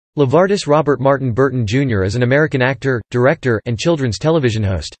Levardis Robert Martyn Burton Jr. is an American actor, director, and children's television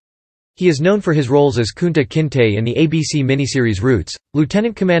host. He is known for his roles as Kunta Kinte in the ABC miniseries Roots,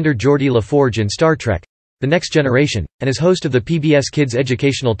 Lieutenant Commander Geordi La Forge in Star Trek: The Next Generation, and as host of the PBS Kids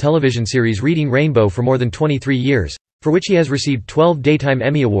educational television series Reading Rainbow for more than 23 years, for which he has received 12 Daytime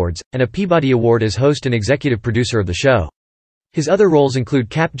Emmy Awards, and a Peabody Award as host and executive producer of the show. His other roles include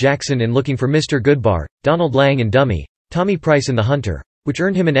Cap Jackson in Looking for Mr. Goodbar, Donald Lang in Dummy, Tommy Price in The Hunter, which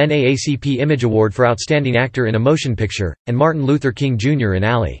earned him an NAACP Image Award for Outstanding Actor in a Motion Picture, and Martin Luther King Jr. in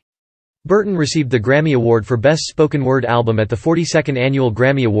Ally. Burton received the Grammy Award for Best Spoken Word Album at the 42nd Annual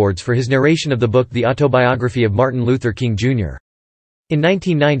Grammy Awards for his narration of the book The Autobiography of Martin Luther King Jr. In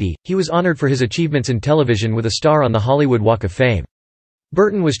 1990, he was honored for his achievements in television with a star on the Hollywood Walk of Fame.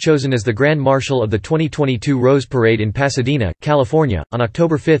 Burton was chosen as the Grand Marshal of the 2022 Rose Parade in Pasadena, California, on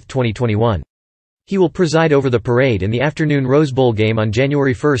October 5, 2021. He will preside over the parade and the afternoon Rose Bowl game on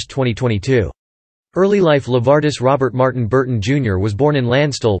January 1, 2022. Early life: Levardis Robert Martyn Burton Jr. was born in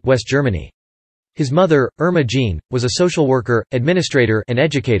Landstuhl, West Germany. His mother, Irma Jean, was a social worker, administrator, and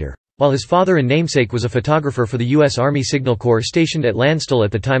educator, while his father and namesake was a photographer for the U.S. Army Signal Corps stationed at Landstuhl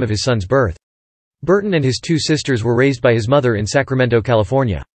at the time of his son's birth. Burton and his two sisters were raised by his mother in Sacramento,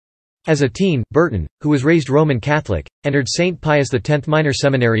 California. As a teen, Burton, who was raised Roman Catholic, entered St. Pius X Minor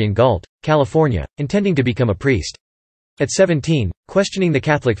Seminary in Galt, California, intending to become a priest. At 17, questioning the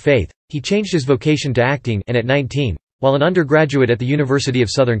Catholic faith, he changed his vocation to acting, and at 19, while an undergraduate at the University of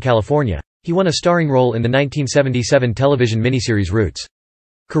Southern California, he won a starring role in the 1977 television miniseries Roots.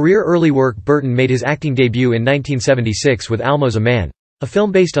 Career early work: Burton made his acting debut in 1976 with Almost a Man, a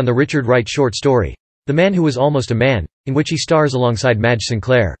film based on the Richard Wright short story, The Man Who Was Almost a Man, in which he stars alongside Madge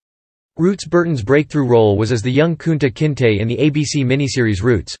Sinclair. Roots: Burton's breakthrough role was as the young Kunta Kinte in the ABC miniseries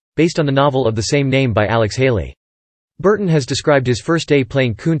Roots, based on the novel of the same name by Alex Haley. Burton has described his first day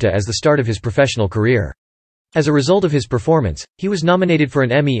playing Kunta as the start of his professional career. As a result of his performance, he was nominated for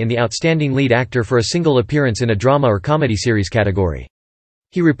an Emmy in the Outstanding Lead Actor for a single appearance in a drama or comedy series category.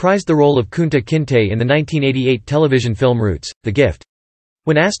 He reprised the role of Kunta Kinte in the 1988 television film Roots: The Gift.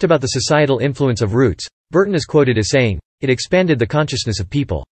 When asked about the societal influence of Roots, Burton is quoted as saying, "It expanded the consciousness of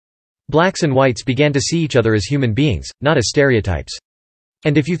people. Blacks and whites began to see each other as human beings, not as stereotypes.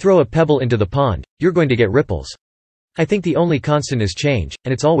 And if you throw a pebble into the pond, you're going to get ripples. I think the only constant is change,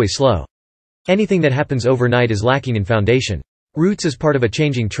 and it's always slow. Anything that happens overnight is lacking in foundation. Roots is part of a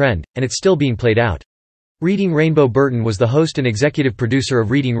changing trend, and it's still being played out." Reading Rainbow: Burton was the host and executive producer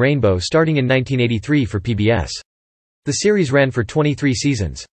of Reading Rainbow starting in 1983 for PBS. The series ran for 23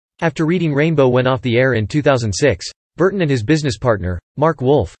 seasons. After Reading Rainbow went off the air in 2006, Burton and his business partner, Mark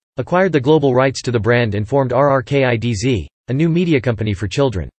Wolf, acquired the global rights to the brand and formed RRKIDZ, a new media company for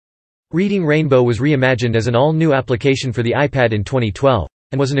children. Reading Rainbow was reimagined as an all-new application for the iPad in 2012,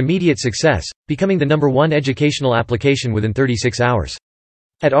 and was an immediate success, becoming the #1 educational application within 36 hours.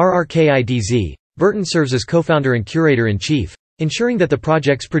 At RRKIDZ, Burton serves as co-founder and curator-in-chief, ensuring that the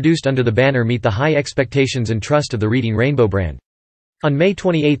projects produced under the banner meet the high expectations and trust of the Reading Rainbow brand. On May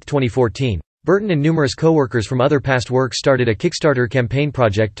 28, 2014, Burton and numerous co-workers from other past work started a Kickstarter campaign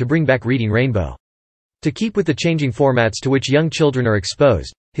project to bring back Reading Rainbow. To keep with the changing formats to which young children are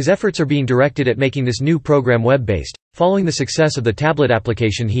exposed, his efforts are being directed at making this new program web-based, following the success of the tablet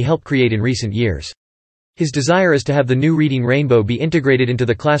application he helped create in recent years. His desire is to have the new Reading Rainbow be integrated into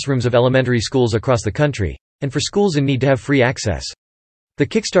the classrooms of elementary schools across the country, and for schools in need to have free access. The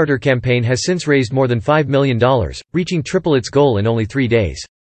Kickstarter campaign has since raised more than $5 million, reaching triple its goal in only 3 days.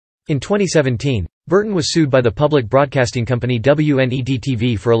 In 2017, Burton was sued by the public broadcasting company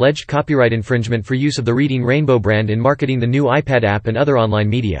WNED-TV for alleged copyright infringement for use of the Reading Rainbow brand in marketing the new iPad app and other online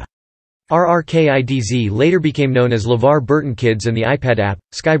media. RRKIDZ later became known as LeVar Burton Kids and the iPad app,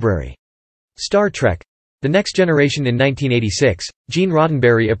 Skybrary. Star Trek: The Next Generation. In 1986, Gene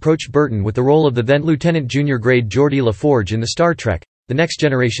Roddenberry approached Burton with the role of the then Lieutenant Junior grade Geordi La Forge in the Star Trek: The Next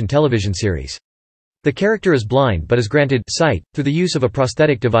Generation television series. The character is blind but is granted sight through the use of a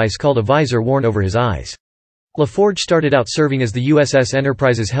prosthetic device called a visor worn over his eyes. La Forge started out serving as the USS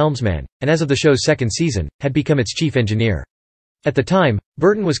Enterprise's helmsman, and as of the show's second season, had become its chief engineer. At the time,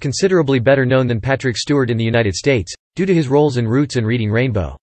 Burton was considerably better known than Patrick Stewart in the United States, due to his roles in Roots and Reading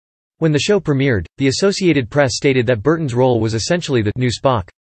Rainbow. When the show premiered, the Associated Press stated that Burton's role was essentially the new Spock.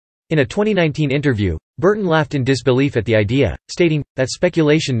 In a 2019 interview, Burton laughed in disbelief at the idea, stating that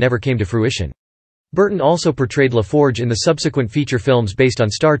speculation never came to fruition. Burton also portrayed La Forge in the subsequent feature films based on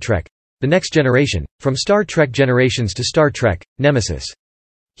Star Trek: The Next Generation, from Star Trek Generations to Star Trek: Nemesis.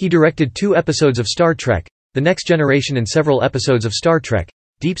 He directed 2 episodes of Star Trek: The Next Generation and several episodes of Star Trek: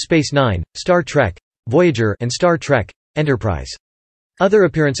 Deep Space Nine, Star Trek: Voyager and Star Trek: Enterprise. Other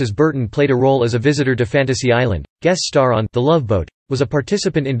appearances: Burton played a role as a visitor to Fantasy Island, guest star on The Love Boat, was a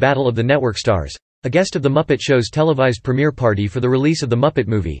participant in Battle of the Network Stars, a guest of The Muppet Show's televised premiere party for the release of The Muppet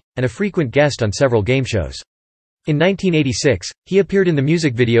Movie, and a frequent guest on several game shows. In 1986, he appeared in the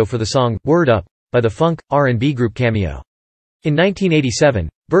music video for the song, Word Up, by the funk, R&B group Cameo. In 1987,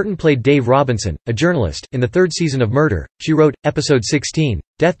 Burton played Dave Robinson, a journalist, in the third season of Murder, She Wrote, Episode 16,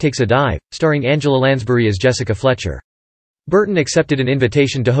 Death Takes a Dive, starring Angela Lansbury as Jessica Fletcher. Burton accepted an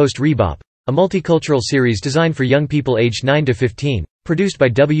invitation to host Rebop, a multicultural series designed for young people aged 9 to 15, produced by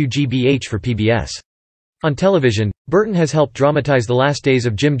WGBH for PBS. On television, Burton has helped dramatize the last days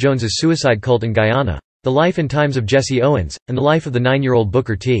of Jim Jones's suicide cult in Guyana, the life and times of Jesse Owens, and the life of the 9-year-old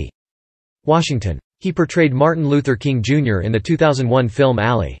Booker T. Washington. He portrayed Martin Luther King Jr. in the 2001 film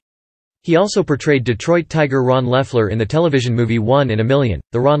Alley. He also portrayed Detroit Tiger Ron Leffler in the television movie One in a Million,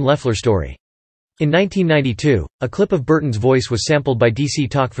 The Ron Leffler Story. In 1992, a clip of Burton's voice was sampled by DC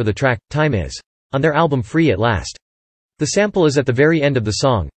Talk for the track, Time Is, on their album Free at Last. The sample is at the very end of the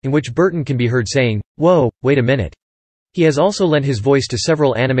song, in which Burton can be heard saying, "Whoa, wait a minute." He has also lent his voice to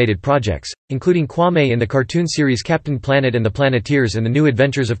several animated projects, including Kwame in the cartoon series Captain Planet and the Planeteers and the New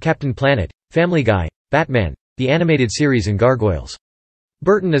Adventures of Captain Planet, Family Guy, Batman, the animated series and Gargoyles.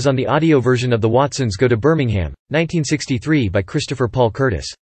 Burton is on the audio version of The Watsons Go to Birmingham, 1963 by Christopher Paul Curtis.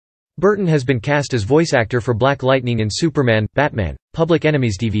 Burton has been cast as voice actor for Black Lightning in Superman, Batman, Public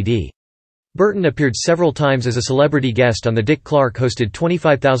Enemies DVD. Burton appeared several times as a celebrity guest on the Dick Clark-hosted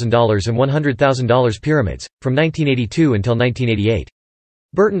 $25,000 and $100,000 Pyramids, from 1982 until 1988.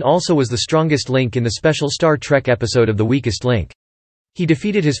 Burton also was the strongest link in the special Star Trek episode of The Weakest Link. He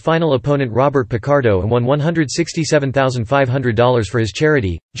defeated his final opponent Robert Picardo and won $167,500 for his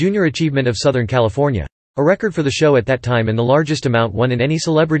charity, Junior Achievement of Southern California, a record for the show at that time and the largest amount won in any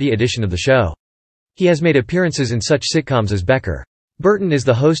celebrity edition of the show. He has made appearances in such sitcoms as Becker. Burton is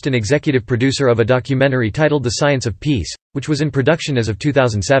the host and executive producer of a documentary titled The Science of Peace, which was in production as of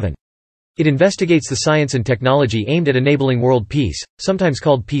 2007. It investigates the science and technology aimed at enabling world peace, sometimes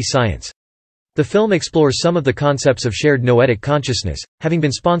called peace science. The film explores some of the concepts of shared noetic consciousness, having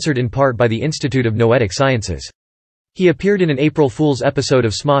been sponsored in part by the Institute of Noetic Sciences. He appeared in an April Fool's episode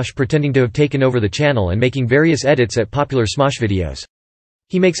of Smosh pretending to have taken over the channel and making various edits at popular Smosh videos.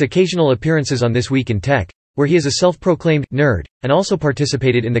 He makes occasional appearances on This Week in Tech, where he is a self-proclaimed nerd, and also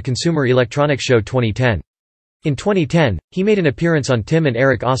participated in the Consumer Electronics Show 2010. In 2010, he made an appearance on Tim and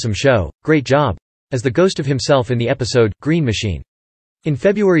Eric Awesome Show, Great Job, as the ghost of himself in the episode, Green Machine. In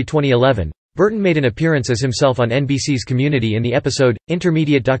February 2011, Burton made an appearance as himself on NBC's Community in the episode,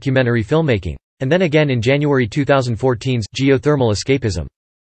 Intermediate Documentary Filmmaking, and then again in January 2014's Geothermal Escapism.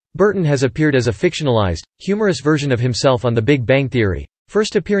 Burton has appeared as a fictionalized, humorous version of himself on The Big Bang Theory,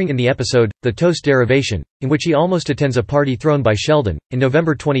 first appearing in the episode, The Toast Derivation, in which he almost attends a party thrown by Sheldon, in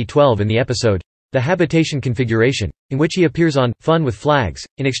November 2012 in the episode, The Habitation Configuration, in which he appears on Fun with Flags,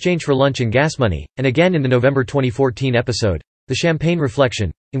 in exchange for lunch and gas money, and again in the November 2014 episode, The Champagne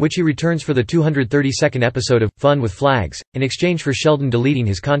Reflection, in which he returns for the 232nd episode of Fun with Flags, in exchange for Sheldon deleting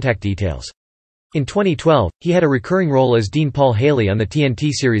his contact details. In 2012, he had a recurring role as Dean Paul Haley on the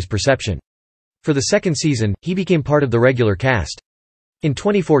TNT series Perception. For the second season, he became part of the regular cast. In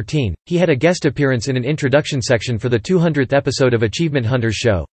 2014, he had a guest appearance in an introduction section for the 200th episode of Achievement Hunter's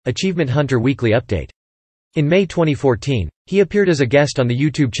show, Achievement Hunter Weekly Update. In May 2014, he appeared as a guest on the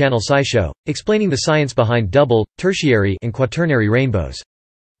YouTube channel SciShow, explaining the science behind double, tertiary, and quaternary rainbows.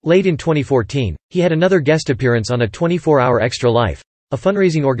 Late in 2014, he had another guest appearance on a 24-hour Extra Life, a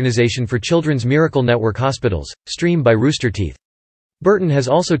fundraising organization for Children's Miracle Network hospitals, streamed by Rooster Teeth. Burton has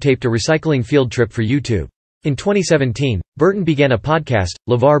also taped a recycling field trip for YouTube. In 2017, Burton began a podcast,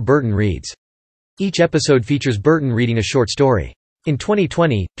 LeVar Burton Reads. Each episode features Burton reading a short story. In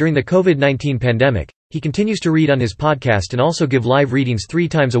 2020, during the COVID-19 pandemic, he continues to read on his podcast and also give live readings 3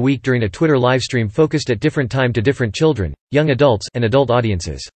 times a week during a Twitter livestream focused at different time to different children, young adults, and adult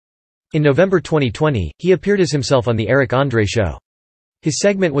audiences. In November 2020, he appeared as himself on The Eric Andre Show. His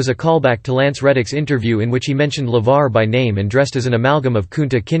segment was a callback to Lance Reddick's interview in which he mentioned LeVar by name and dressed as an amalgam of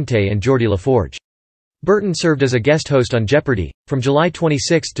Kunta Kinte and Geordi La Forge. Burton served as a guest host on Jeopardy! From July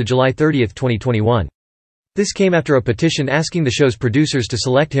 26 to July 30, 2021. This came after a petition asking the show's producers to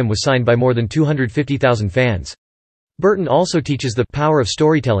select him was signed by more than 250,000 fans. Burton also teaches the power of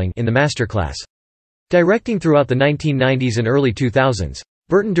storytelling in the masterclass. Directing throughout the 1990s and early 2000s,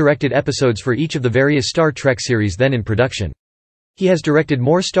 Burton directed episodes for each of the various Star Trek series then in production. He has directed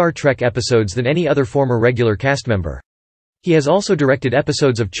more Star Trek episodes than any other former regular cast member. He has also directed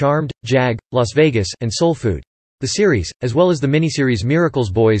episodes of Charmed, Jag, Las Vegas, and Soul Food, the series, as well as the miniseries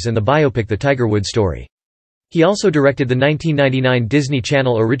Miracles Boys and the biopic The Tiger Woods Story. He also directed the 1999 Disney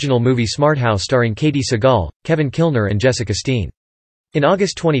Channel original movie Smart House starring Katie Sagal, Kevin Kilner and Jessica Steen. In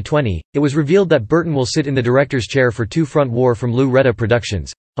August 2020, it was revealed that Burton will sit in the director's chair for Two Front War from Lou Retta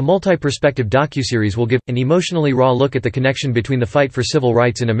Productions. A multi-perspective docuseries will give an emotionally raw look at the connection between the fight for civil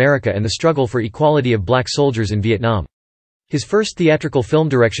rights in America and the struggle for equality of black soldiers in Vietnam. His first theatrical film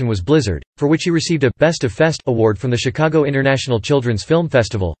direction was Blizzard, for which he received a Best of Fest award from the Chicago International Children's Film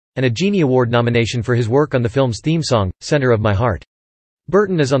Festival, and a Genie Award nomination for his work on the film's theme song, Center of My Heart.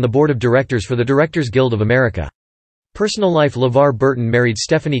 Burton is on the board of directors for the Directors Guild of America. Personal life: LeVar Burton married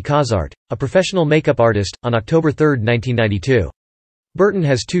Stephanie Cozart, a professional makeup artist, on October 3, 1992. Burton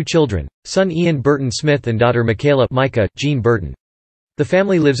has 2 children, son Ian Burton Smith and daughter Michaela Micah Jean Burton. The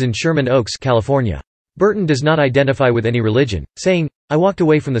family lives in Sherman Oaks, California. Burton does not identify with any religion, saying, "I walked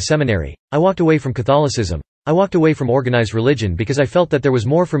away from the seminary, I walked away from Catholicism, I walked away from organized religion because I felt that there was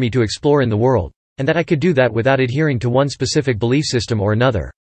more for me to explore in the world, and that I could do that without adhering to one specific belief system or another."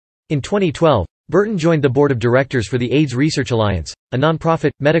 In 2012, Burton joined the board of directors for the AIDS Research Alliance, a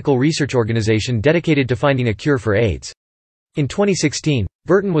nonprofit, medical research organization dedicated to finding a cure for AIDS. In 2016,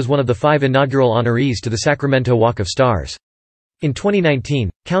 Burton was one of the 5 inaugural honorees to the Sacramento Walk of Stars. In 2019,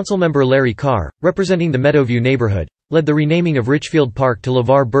 Councilmember Larry Carr, representing the Meadowview neighborhood, led the renaming of Richfield Park to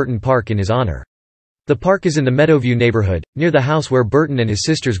LeVar Burton Park in his honor. The park is in the Meadowview neighborhood, near the house where Burton and his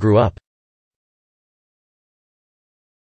sisters grew up.